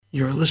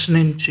You're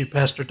listening to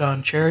Pastor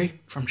Don Cherry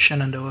from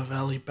Shenandoah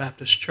Valley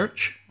Baptist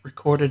Church,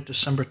 recorded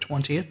December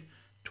 20th,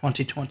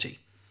 2020.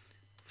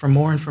 For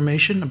more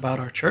information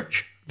about our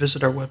church,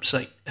 visit our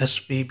website,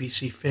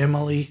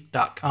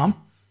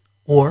 svbcfamily.com,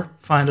 or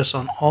find us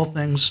on all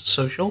things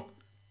social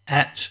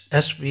at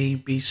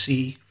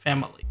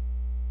svbcfamily.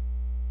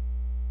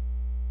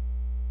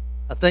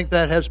 I think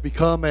that has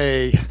become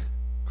a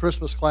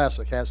Christmas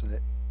classic, hasn't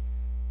it?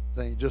 I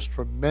think just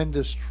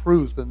tremendous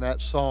truth in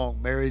that song,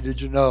 Mary,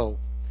 Did You Know?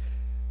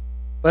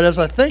 But as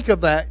I think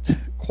of that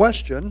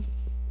question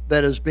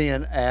that is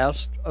being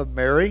asked of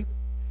Mary,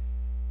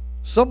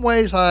 some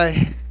ways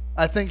I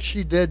think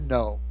she did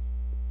know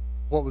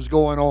what was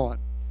going on.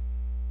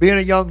 Being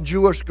a young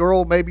Jewish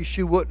girl, maybe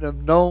she wouldn't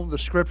have known the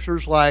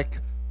scriptures like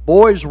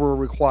boys were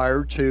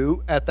required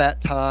to at that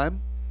time.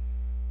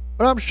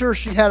 But I'm sure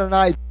she had an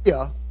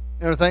idea,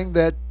 everything,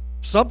 that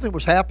something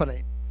was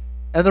happening.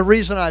 And the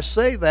reason I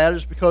say that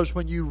is because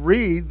when you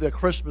read the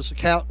Christmas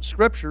account in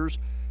scriptures,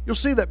 you'll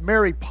see that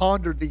Mary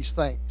pondered these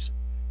things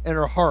in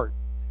her heart.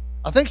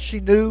 I think she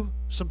knew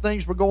some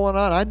things were going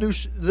on. I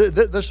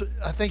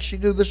think she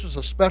knew this was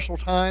a special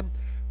time,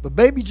 but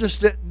maybe just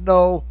didn't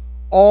know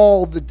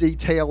all the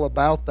detail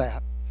about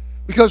that.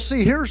 Because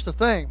see, here's the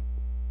thing.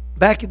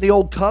 Back in the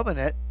Old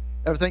Covenant,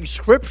 everything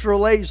Scripture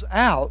lays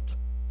out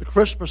the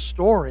Christmas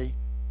story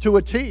to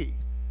a T.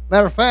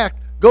 Matter of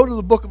fact, go to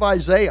the book of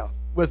Isaiah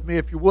with me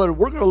if you would.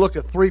 We're going to look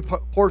at three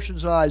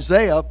portions of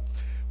Isaiah.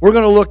 We're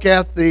going to look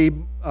at the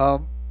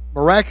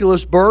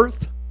miraculous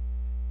birth,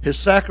 his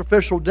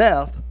sacrificial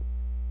death,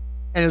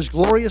 and his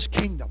glorious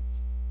kingdom,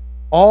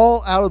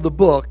 all out of the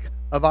book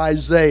of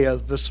Isaiah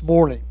this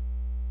morning.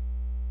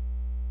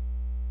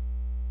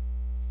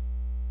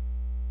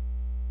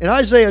 In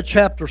Isaiah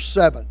chapter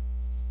 7,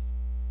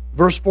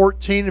 verse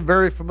 14, a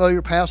very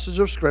familiar passage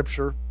of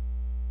Scripture,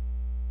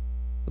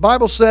 the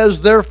Bible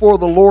says, Therefore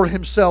the Lord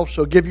himself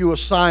shall give you a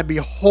sign.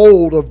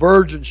 Behold, a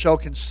virgin shall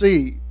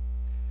conceive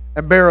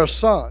and bear a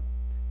son,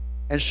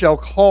 and shall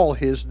call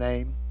his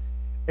name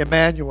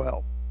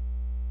Emmanuel.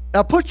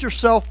 Now put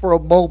yourself for a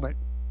moment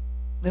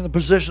in the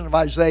position of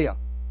Isaiah.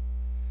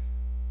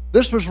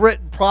 This was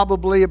written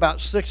probably about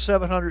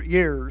 600-700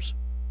 years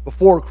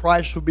before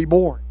Christ would be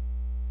born.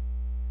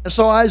 And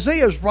so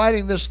Isaiah is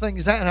writing this thing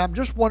down, and I'm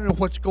just wondering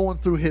what's going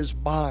through his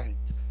mind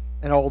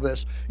and all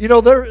this. You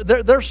know,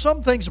 there's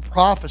some things of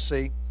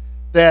prophecy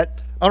that,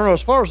 I don't know,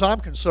 as far as I'm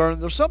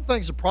concerned, there's some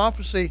things of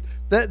prophecy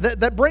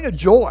that bring a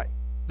joy,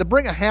 that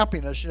bring a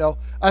happiness, you know.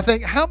 I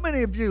think, how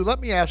many of you,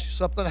 let me ask you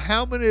something,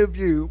 how many of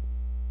you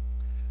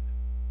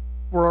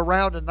were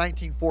around in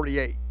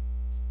 1948?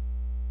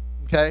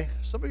 Okay?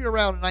 Some of you are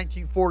around in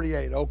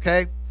 1948,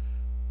 okay?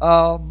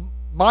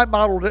 My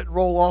model didn't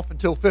roll off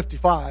until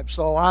 55,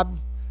 so I'm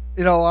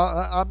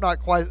not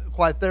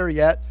quite there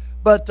yet.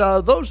 But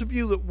those of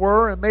you that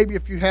were, and maybe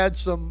if you had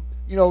some,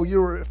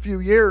 you were a few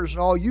years and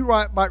all, you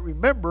might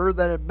remember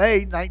that in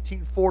May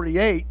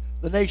 1948,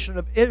 the nation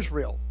of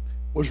Israel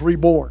was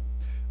reborn.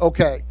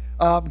 Okay,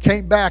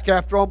 came back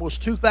after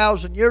almost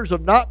 2,000 years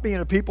of not being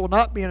a people,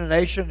 not being a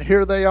nation.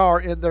 Here they are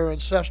in their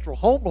ancestral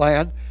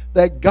homeland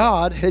that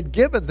God had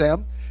given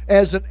them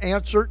as an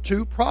answer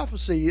to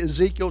prophecy,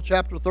 Ezekiel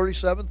chapter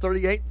 37,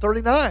 38,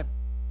 39.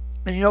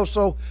 And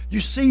so you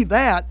see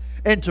that,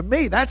 and to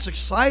me, that's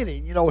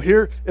exciting.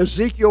 Here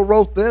Ezekiel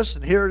wrote this,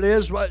 and here it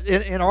is.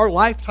 In our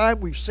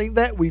lifetime, we've seen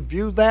that, we've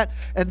viewed that,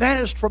 and that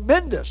is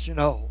tremendous,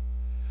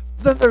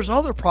 Then there's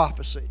other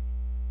prophecy.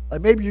 Like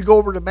maybe you go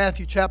over to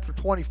Matthew chapter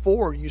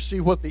 24, and you see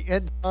what the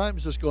end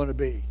times is going to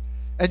be.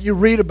 And you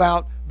read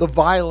about the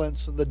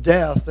violence and the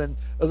death and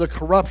the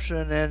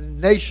corruption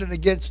and nation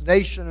against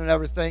nation and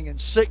everything, and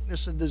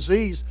sickness and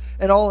disease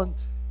and all. And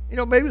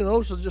maybe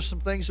those are just some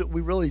things that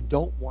we really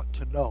don't want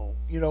to know.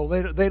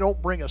 They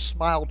don't bring a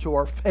smile to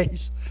our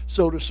face,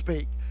 so to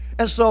speak.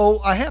 And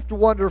so I have to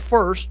wonder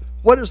first,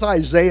 what is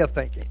Isaiah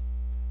thinking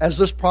as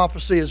this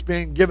prophecy is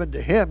being given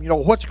to him?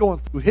 What's going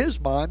through his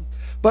mind?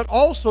 But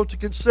also to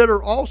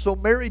consider also,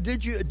 Mary,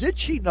 did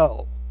she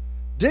know?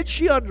 Did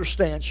she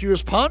understand? She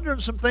was pondering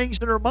some things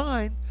in her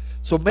mind,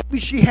 so maybe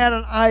she had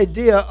an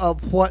idea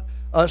of what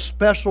a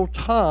special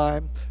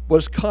time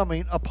was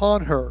coming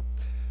upon her.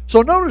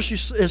 So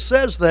notice it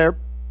says there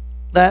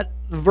that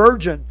the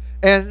virgin,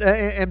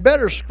 and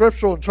better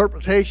scriptural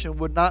interpretation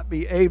would not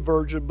be a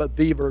virgin, but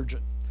the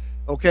virgin.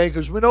 Okay,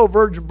 because we know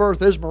virgin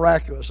birth is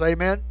miraculous.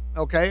 Amen?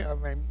 Okay, I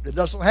mean, it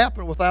doesn't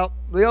happen without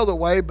the other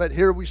way, but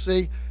here we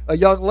see a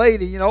young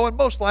lady, and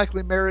most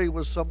likely Mary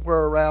was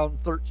somewhere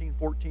around 13,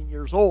 14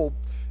 years old,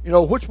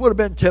 which would have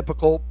been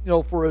typical,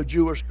 for a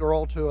Jewish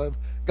girl to have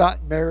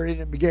gotten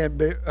married and began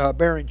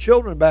bearing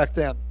children back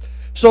then.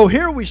 So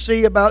here we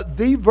see about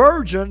the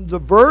virgin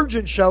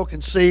shall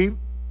conceive,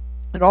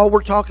 and all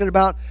we're talking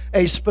about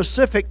a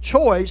specific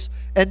choice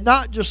and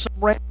not just some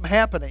random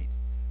happening.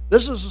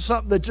 This isn't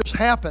something that just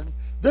happened.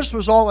 This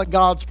was all in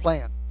God's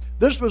plan.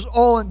 This was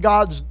all in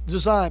God's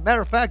design.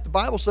 Matter of fact, the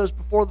Bible says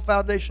before the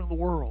foundation of the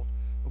world.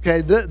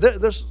 Okay,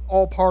 this is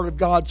all part of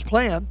God's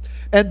plan.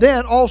 And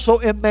then also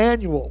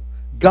Emmanuel,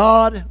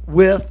 God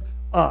with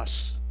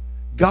us.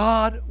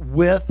 God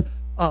with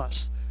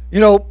us.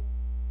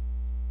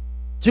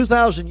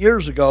 2,000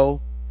 years ago,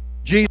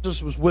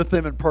 Jesus was with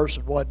them in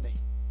person, wasn't he?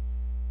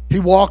 He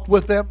walked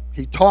with them.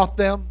 He taught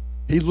them.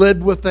 He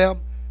lived with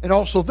them. And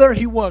also there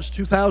he was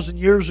 2,000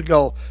 years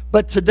ago.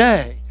 But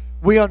today,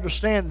 we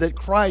understand that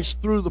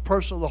Christ, through the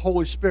person of the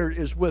Holy Spirit,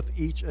 is with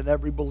each and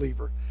every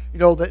believer.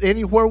 That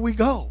anywhere we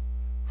go,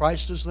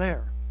 Christ is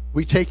there.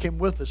 We take him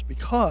with us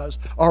because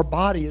our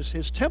body is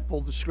his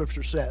temple, the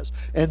Scripture says.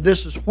 And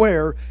this is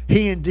where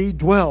he indeed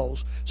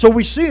dwells. So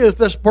we see that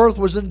this birth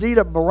was indeed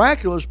a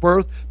miraculous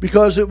birth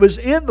because it was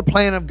in the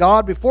plan of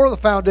God before the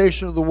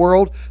foundation of the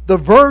world. The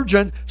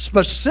virgin,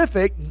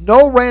 specific,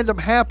 no random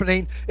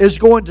happening, is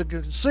going to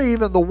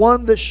conceive, and the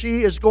one that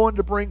she is going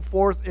to bring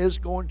forth is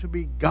going to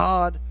be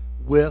God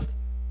with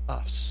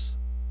us.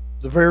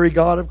 The very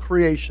God of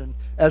creation,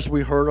 as we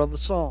heard on the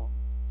song.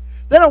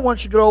 Then I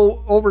want you to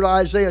go over to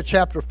Isaiah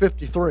chapter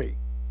 53.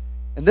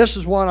 And this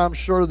is one I'm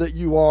sure that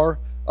you are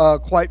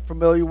quite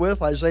familiar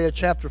with, Isaiah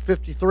chapter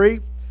 53.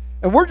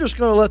 And we're just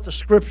going to let the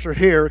Scripture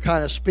here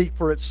kind of speak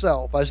for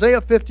itself.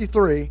 Isaiah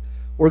 53,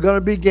 we're going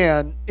to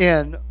begin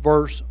in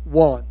verse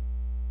 1.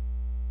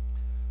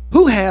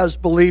 Who has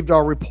believed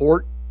our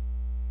report,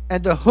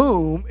 and to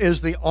whom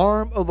is the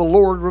arm of the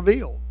Lord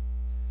revealed?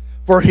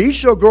 For he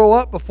shall grow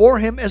up before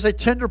him as a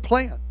tender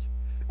plant,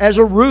 as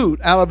a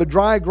root out of a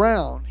dry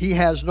ground. He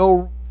has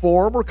no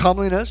form or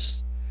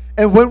comeliness.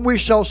 And when we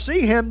shall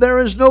see him, there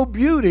is no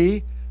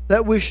beauty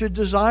that we should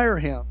desire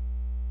him.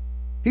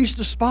 He's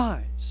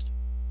despised.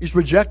 He's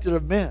rejected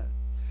of men.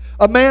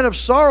 A man of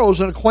sorrows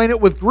and acquainted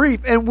with grief,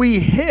 and we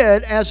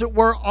hid, as it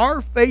were,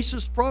 our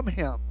faces from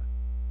him.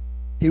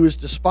 He was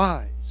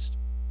despised,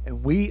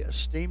 and we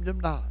esteemed him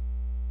not.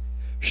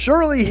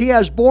 Surely he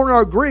has borne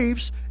our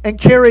griefs and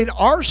carried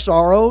our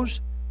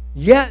sorrows,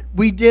 yet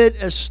we did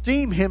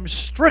esteem him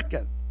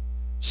stricken,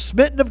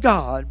 smitten of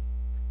God,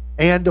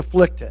 and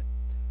afflicted.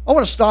 I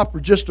want to stop for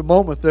just a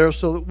moment there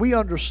so that we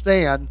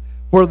understand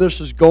where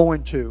this is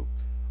going to.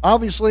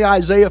 Obviously,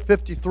 Isaiah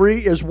 53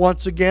 is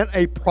once again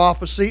a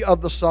prophecy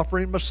of the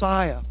suffering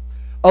Messiah,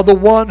 of the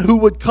one who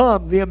would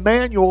come, the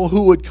Emmanuel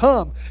who would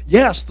come.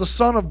 Yes, the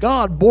Son of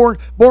God, born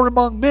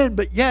among men,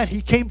 but yet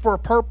he came for a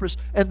purpose,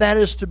 and that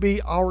is to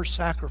be our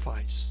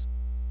sacrifice.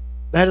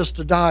 That is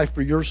to die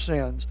for your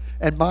sins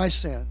and my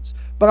sins.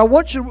 But I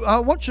want you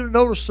to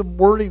notice some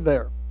wording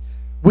there.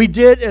 We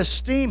did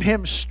esteem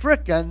him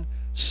stricken,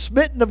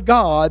 smitten of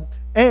God,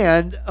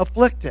 and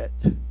afflicted.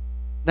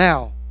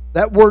 Now,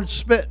 that word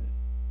smitten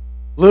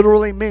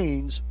literally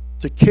means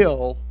to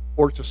kill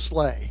or to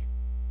slay.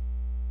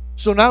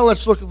 So now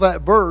let's look at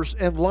that verse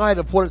in light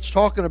of what it's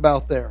talking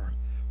about there.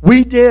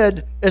 We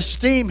did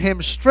esteem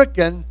him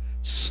stricken,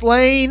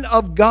 slain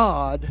of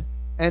God,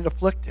 and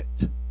afflicted.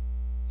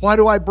 Why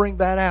do I bring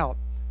that out?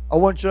 I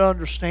want you to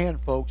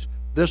understand, folks,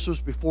 this was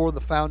before the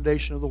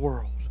foundation of the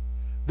world.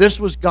 This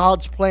was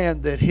God's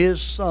plan that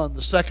his Son,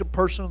 the second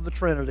person of the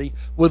Trinity,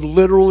 would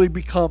literally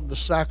become the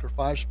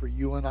sacrifice for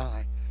you and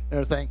I. And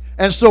everything.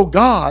 And so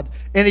God,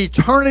 in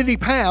eternity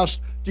past,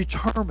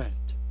 determined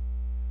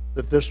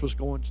that this was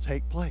going to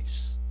take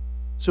place.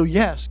 So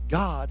yes,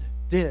 God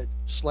did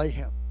slay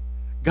him.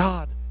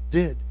 God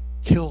did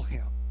kill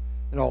him.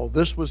 And all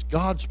this was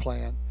God's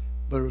plan,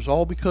 but it was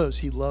all because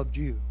he loved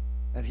you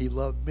and he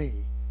loved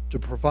me to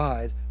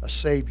provide a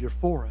Savior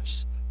for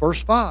us.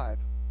 Verse 5.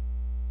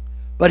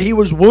 But he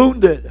was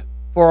wounded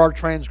for our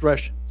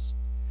transgressions.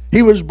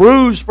 He was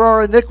bruised for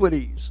our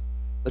iniquities.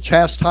 The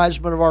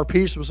chastisement of our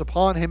peace was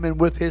upon him, and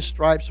with his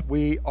stripes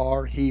we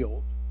are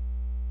healed.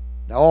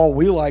 Now all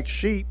we like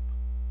sheep,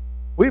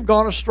 we've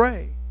gone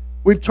astray.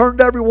 We've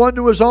turned everyone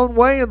to his own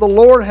way, and the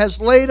Lord has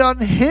laid on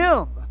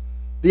him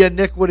the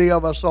iniquity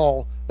of us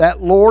all.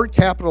 That Lord,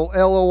 capital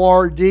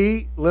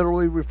L-O-R-D,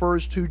 literally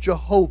refers to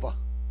Jehovah.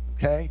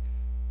 Okay?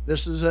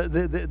 This is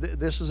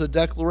a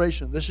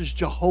declaration. This is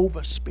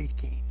Jehovah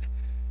speaking.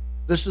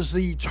 This is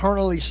the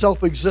eternally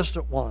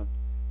self-existent one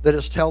that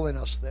is telling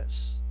us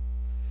this.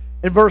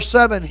 In verse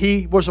 7,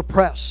 he was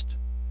oppressed.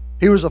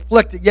 He was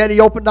afflicted, yet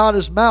he opened not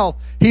his mouth.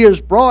 He is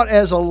brought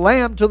as a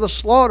lamb to the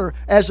slaughter,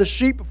 as a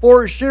sheep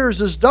before his shearers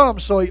is dumb,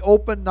 so he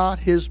opened not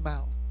his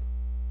mouth.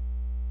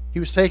 He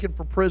was taken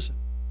from prison,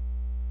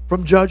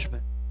 from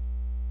judgment.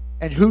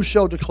 And who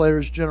shall declare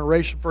his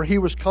generation? For he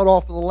was cut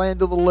off from the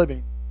land of the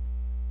living.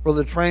 For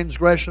the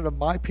transgression of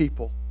my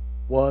people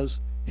was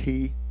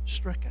he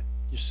stricken.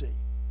 You see,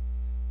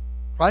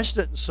 Christ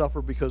didn't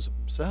suffer because of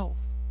himself.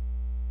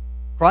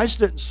 Christ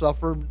didn't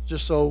suffer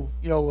just so,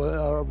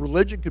 a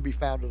religion could be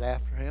founded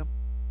after him.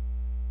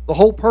 The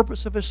whole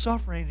purpose of his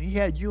suffering, he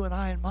had you and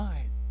I in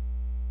mind.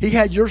 He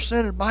had your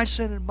sin and my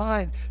sin in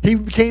mind. He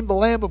became the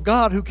Lamb of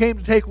God who came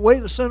to take away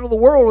the sin of the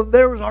world, and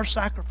there was our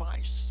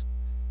sacrifice.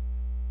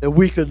 That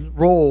we could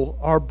roll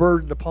our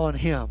burden upon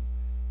him,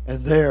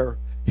 and there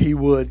he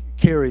would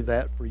carry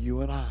that for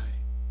you and I.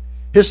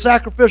 His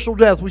sacrificial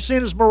death. We've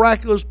seen his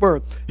miraculous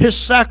birth. His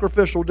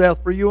sacrificial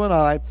death for you and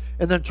I.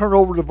 And then turn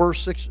over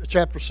to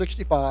chapter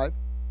 65.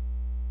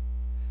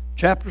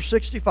 Chapter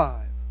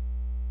 65.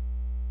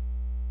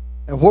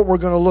 And what we're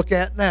going to look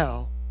at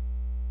now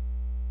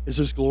is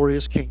His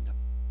glorious kingdom.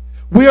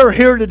 We are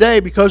here today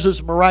because of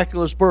His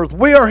miraculous birth.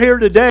 We are here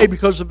today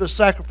because of His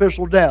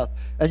sacrificial death.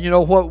 And you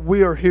know what?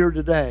 We are here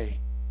today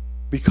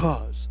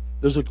because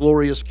there's a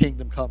glorious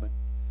kingdom coming.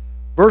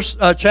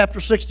 Chapter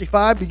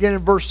 65, beginning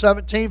in verse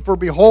 17, "For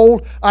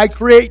behold, I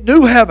create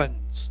new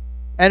heavens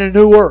and a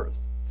new earth,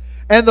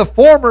 and the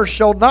former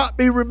shall not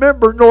be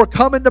remembered nor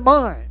come into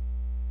mind.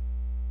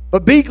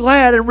 But be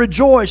glad and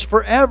rejoice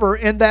forever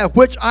in that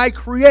which I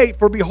create.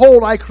 For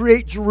behold, I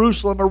create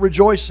Jerusalem a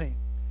rejoicing,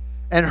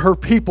 and her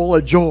people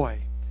a joy.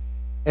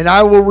 And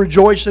I will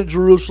rejoice in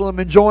Jerusalem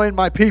and joy in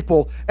my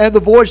people. And the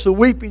voice of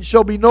weeping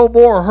shall be no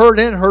more heard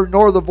in her,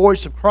 nor the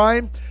voice of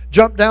crying."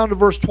 Jump down to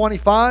verse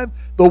 25.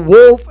 "The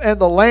wolf and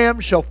the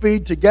lamb shall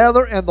feed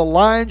together, and the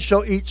lion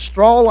shall eat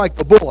straw like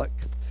the bullock.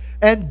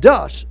 And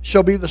dust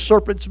shall be the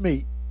serpent's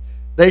meat.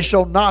 They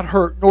shall not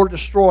hurt nor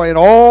destroy in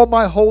all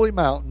my holy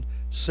mountain,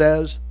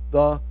 says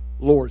the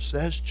Lord,"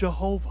 says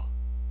Jehovah.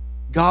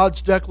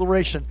 God's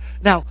declaration.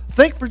 Now,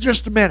 think for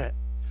just a minute.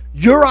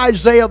 You're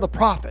Isaiah the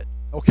prophet,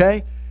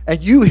 okay?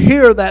 And you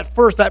hear that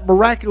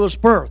miraculous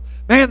birth.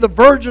 Man, the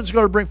virgin's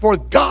going to bring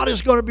forth. God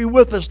is going to be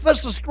with us.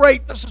 This is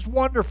great. This is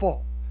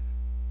wonderful.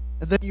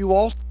 And then you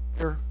also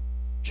hear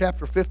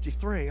chapter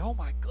 53. Oh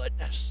my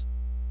goodness.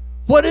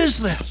 What is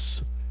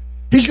this?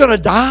 He's going to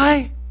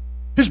die?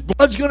 His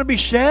blood's going to be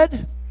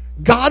shed?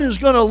 God is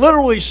going to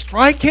literally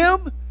strike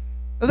him?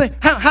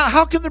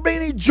 How can there be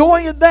any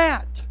joy in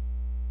that?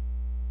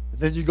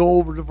 And then you go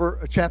over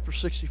to chapter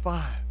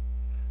 65.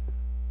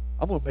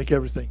 I'm going to make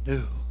everything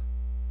new.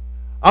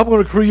 I'm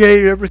going to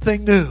create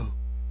everything new.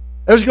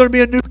 There's going to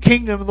be a new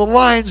kingdom, and the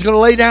lion's going to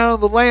lay down on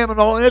the lamb and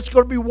all, and it's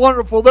going to be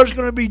wonderful. There's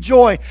going to be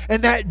joy,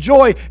 and that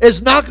joy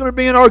is not going to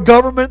be in our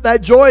government.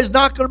 That joy is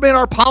not going to be in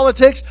our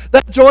politics.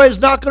 That joy is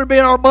not going to be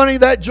in our money.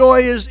 That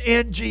joy is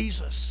in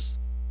Jesus.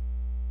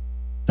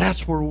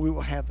 That's where we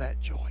will have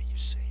that joy, you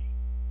see.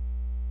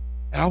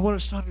 And I want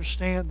us to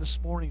understand this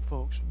morning,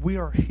 folks, we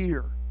are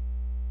here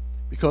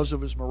because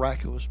of His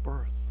miraculous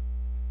birth.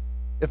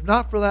 If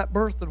not for that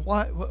birth, then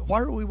why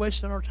are we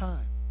wasting our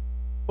time?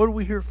 What are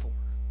we here for?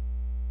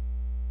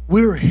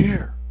 We're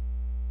here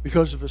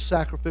because of His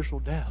sacrificial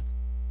death.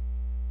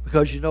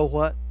 Because you know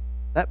what?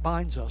 That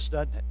binds us,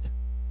 doesn't it?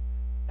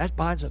 That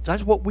binds us.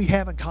 That's what we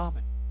have in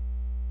common.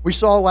 We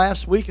saw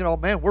last week, and oh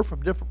man, we're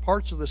from different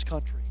parts of this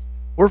country.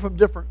 We're from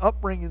different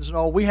upbringings and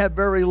all. We have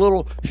very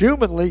little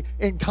humanly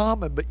in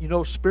common, but you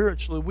know,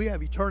 spiritually, we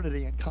have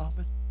eternity in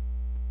common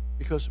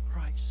because of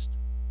Christ.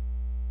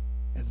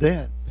 And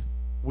then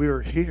we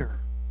are here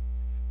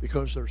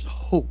because there's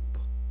hope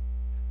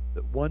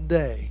that one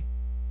day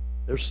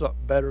there's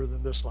something better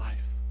than this life.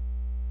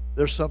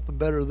 There's something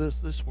better than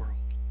this world.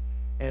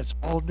 And it's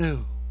all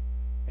new.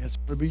 And it's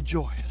going to be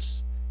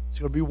joyous. It's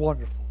going to be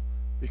wonderful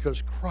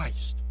because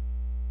Christ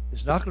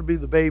is not going to be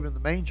the babe in the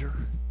manger.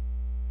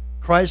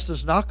 Christ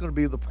is not going to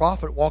be the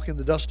prophet walking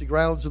the dusty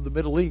grounds of the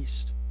Middle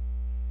East.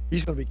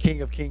 He's going to be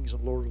King of Kings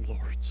and Lord of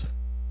Lords,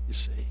 you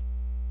see.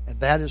 And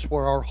that is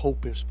where our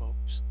hope is,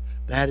 folks.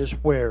 That is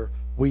where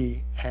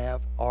we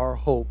have our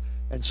hope.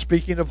 And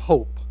speaking of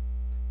hope,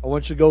 I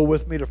want you to go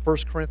with me to 1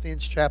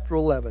 Corinthians chapter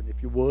 11,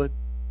 if you would.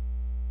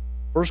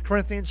 1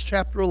 Corinthians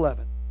chapter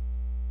 11.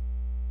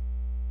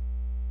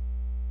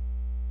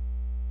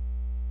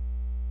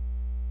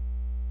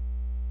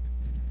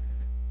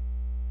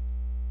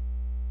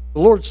 The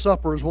Lord's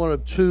Supper is one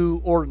of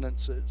two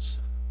ordinances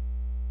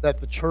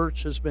that the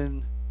church has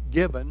been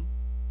given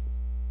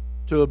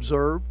to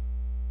observe,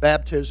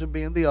 baptism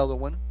being the other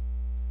one.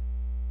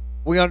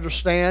 We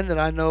understand, and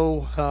I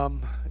know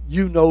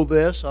you know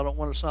this. I don't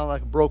want to sound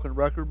like a broken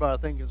record, but I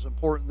think it's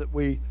important that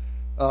we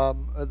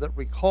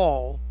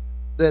recall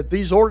that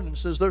these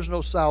ordinances, there's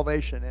no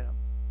salvation in them.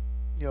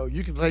 You know,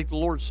 you can take the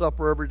Lord's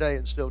Supper every day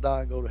and still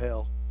die and go to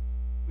hell.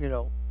 You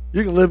know,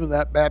 you can live in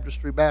that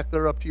baptistry back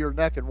there up to your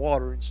neck in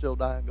water and still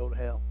die and go to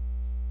hell,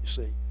 you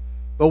see.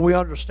 But we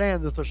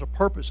understand that there's a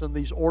purpose in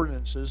these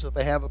ordinances, that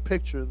they have a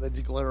picture, they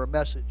declare a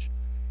message.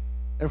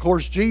 And of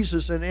course,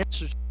 Jesus, in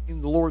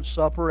instituting the Lord's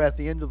Supper at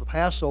the end of the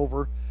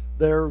Passover,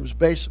 there was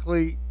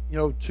basically,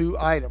 two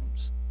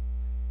items.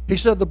 He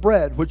said the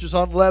bread, which is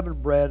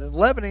unleavened bread, and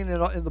leavening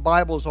in the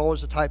Bible is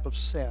always a type of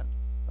sin,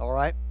 all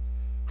right?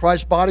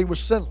 Christ's body was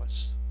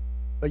sinless,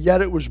 but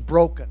yet it was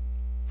broken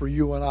for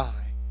you and I.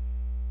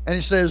 And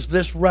he says,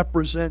 this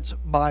represents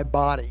my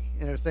body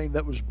and a thing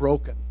that was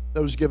broken,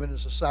 that was given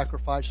as a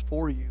sacrifice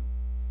for you.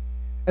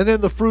 And then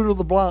the fruit of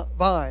the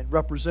vine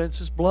represents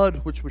His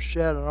blood, which was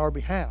shed on our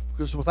behalf.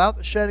 Because without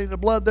the shedding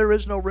of blood, there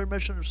is no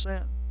remission of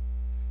sin.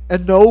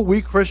 And no,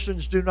 we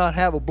Christians do not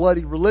have a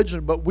bloody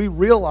religion, but we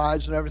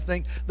realize and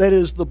everything that it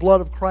is the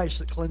blood of Christ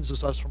that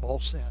cleanses us from all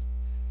sin.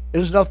 It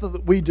is nothing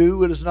that we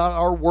do. It is not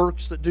our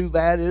works that do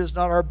that. It is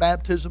not our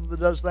baptism that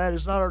does that. It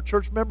is not our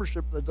church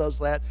membership that does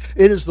that.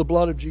 It is the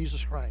blood of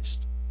Jesus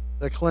Christ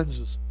that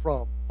cleanses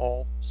from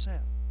all sin.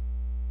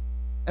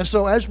 And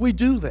so as we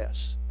do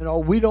this,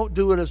 we don't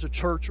do it as a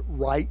church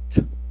rite,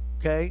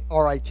 okay,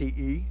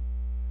 R-I-T-E.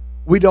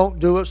 We don't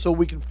do it so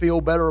we can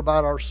feel better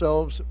about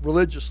ourselves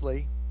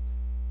religiously.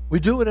 We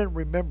do it in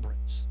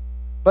remembrance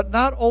But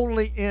not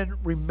only in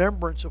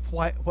remembrance of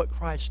what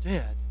Christ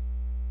did,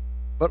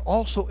 but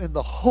also in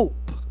the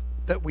hope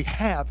that we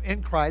have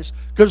in Christ.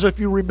 Because if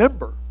you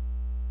remember,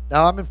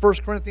 now I'm in 1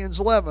 Corinthians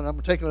 11.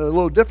 I'm taking a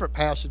little different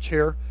passage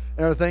here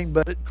and everything,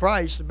 but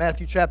Christ in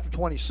Matthew chapter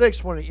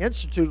 26, when he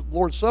instituted the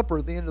Lord's Supper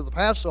at the end of the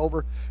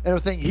Passover and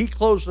everything, he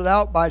closed it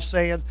out by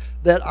saying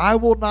that I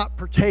will not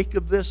partake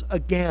of this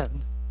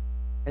again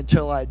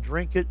until I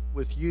drink it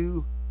with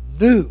you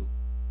new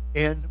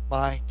in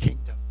my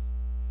kingdom.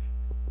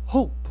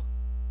 Hope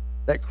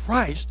that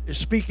Christ is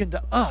speaking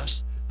to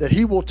us that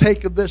he will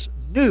take of this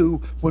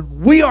new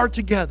when we are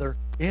together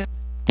in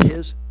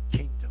his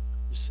kingdom,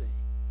 you see.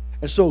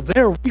 And so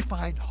there we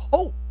find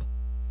hope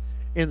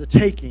in the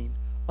taking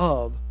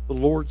of the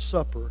Lord's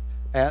Supper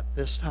at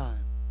this time.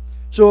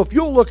 So if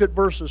you'll look at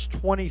verses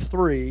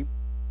 23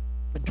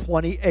 and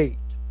 28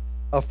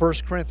 of 1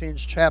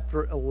 Corinthians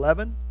chapter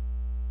 11.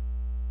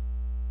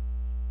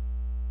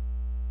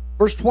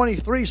 Verse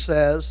 23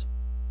 says,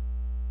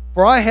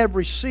 For I have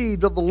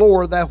received of the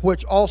Lord that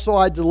which also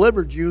I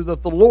delivered you,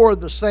 that the Lord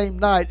the same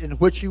night in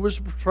which he was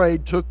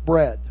betrayed took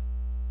bread.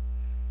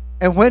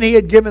 And when he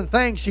had given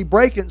thanks, he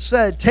brake it and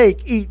said,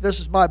 Take, eat,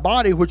 this is my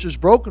body which is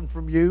broken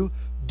from you.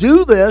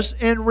 Do this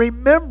in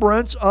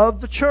remembrance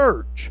of the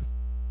church.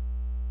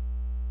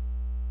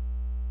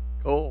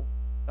 Cool.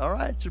 All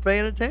right, you're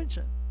paying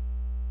attention.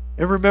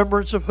 In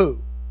remembrance of who?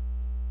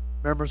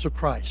 Remembrance of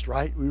Christ,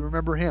 right? We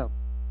remember him.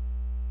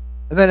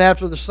 And then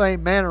after the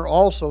same manner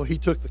also he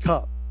took the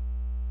cup,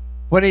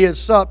 when he had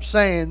supped,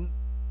 saying,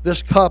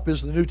 This cup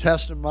is the New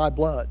Testament of my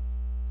blood.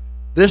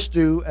 This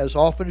do as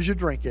often as you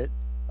drink it,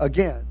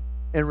 again,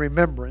 in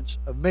remembrance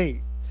of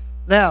me.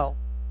 Now,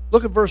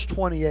 look at verse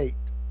 28.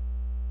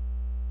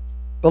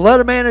 But let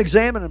a man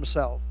examine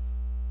himself,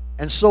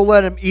 and so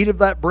let him eat of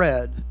that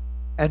bread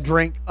and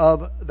drink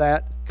of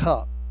that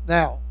cup.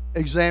 Now,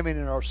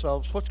 examining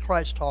ourselves, what's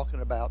Christ talking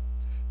about?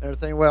 And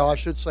everything, well, I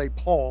should say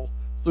Paul,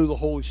 through the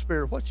Holy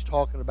Spirit. What's he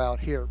talking about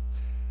here?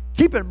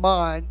 Keep in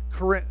mind,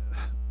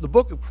 the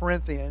book of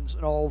Corinthians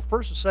and all,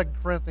 1st and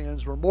 2nd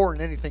Corinthians were more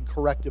than anything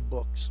corrective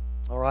books.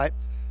 All right?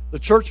 The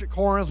church at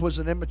Corinth was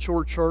an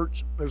immature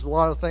church. There's a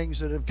lot of things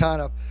that have kind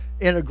of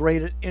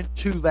integrated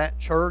into that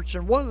church.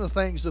 And one of the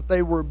things that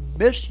they were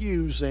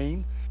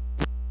misusing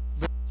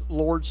the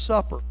Lord's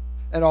Supper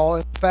and all.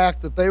 In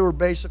fact, that they were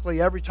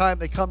basically, every time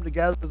they come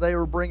together, they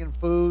were bringing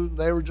food.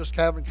 They were just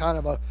having kind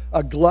of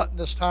a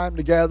gluttonous time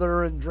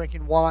together and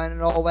drinking wine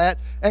and all that,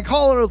 and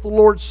calling it the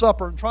Lord's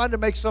Supper and trying to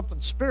make something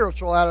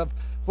spiritual out of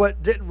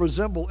what didn't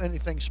resemble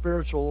anything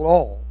spiritual at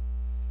all.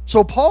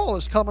 So Paul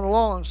is coming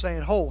along and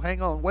saying, oh,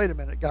 hang on, wait a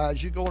minute,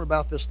 guys, you're going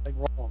about this thing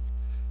wrong.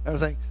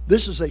 Everything.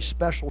 This is a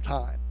special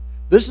time.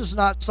 This is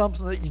not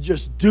something that you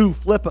just do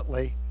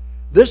flippantly.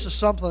 This is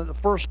something that,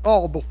 first of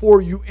all,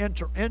 before you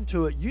enter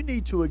into it, you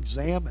need to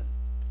examine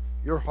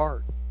your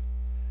heart.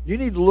 You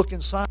need to look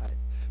inside.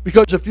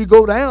 Because if you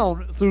go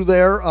down through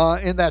there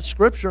in that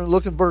scripture and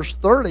look in verse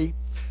 30, and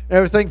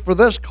everything, for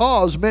this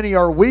cause many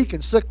are weak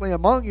and sickly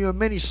among you, and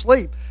many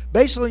sleep.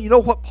 Basically, you know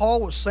what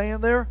Paul was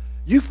saying there?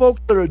 You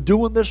folks that are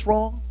doing this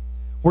wrong,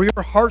 where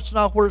your heart's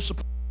not where it's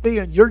supposed to be,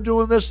 and you're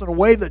doing this in a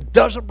way that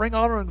doesn't bring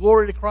honor and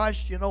glory to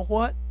Christ, you know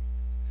what?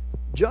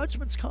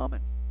 Judgment's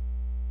coming.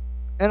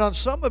 And on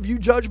some of you,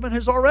 judgment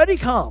has already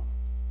come.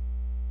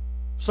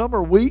 Some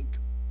are weak.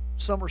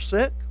 Some are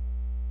sick.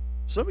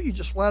 Some of you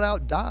just flat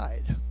out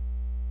died. You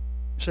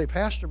say,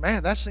 Pastor,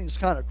 man, that seems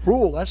kind of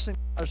cruel. I said,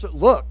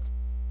 look.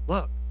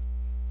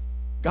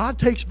 God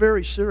takes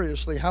very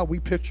seriously how we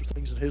picture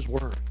things in his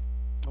word.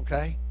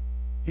 Okay?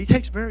 He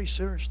takes very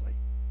seriously.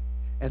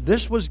 And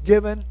this was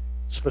given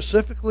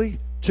specifically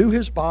to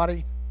his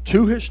body,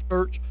 to his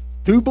church,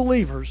 to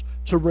believers,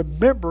 to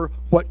remember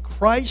what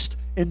Christ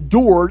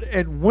endured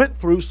and went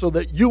through so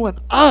that you and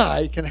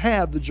I can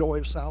have the joy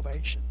of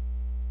salvation.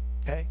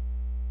 Okay?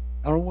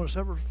 I don't want us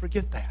ever to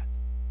forget that.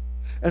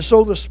 And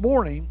so this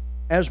morning,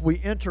 as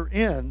we enter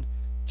in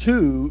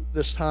to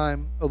this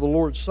time of the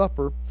Lord's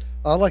Supper,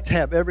 I'd like to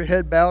have every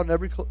head bowed and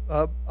every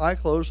eye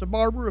closed. And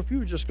Barbara, if you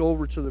would just go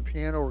over to the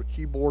piano or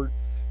keyboard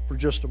for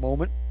just a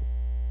moment.